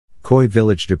Koi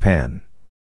Village, Japan.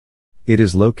 It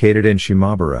is located in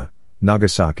Shimabara,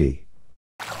 Nagasaki.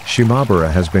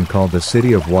 Shimabara has been called the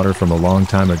City of Water from a long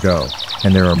time ago,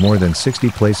 and there are more than 60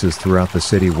 places throughout the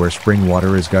city where spring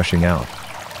water is gushing out.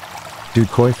 Do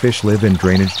koi fish live in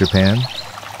drainage Japan?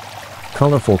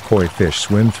 Colorful koi fish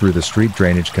swim through the street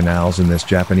drainage canals in this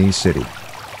Japanese city.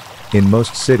 In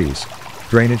most cities,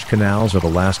 drainage canals are the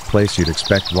last place you'd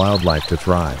expect wildlife to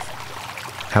thrive.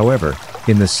 However,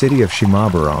 in the city of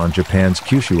Shimabara on Japan's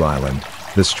Kyushu island,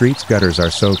 the street's gutters are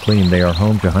so clean they are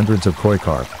home to hundreds of koi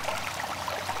carp.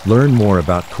 Learn more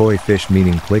about koi fish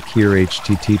meaning click here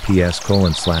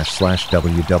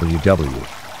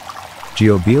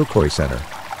https://www.geobiokoi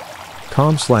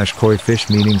center.com/koi fish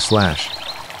meaning/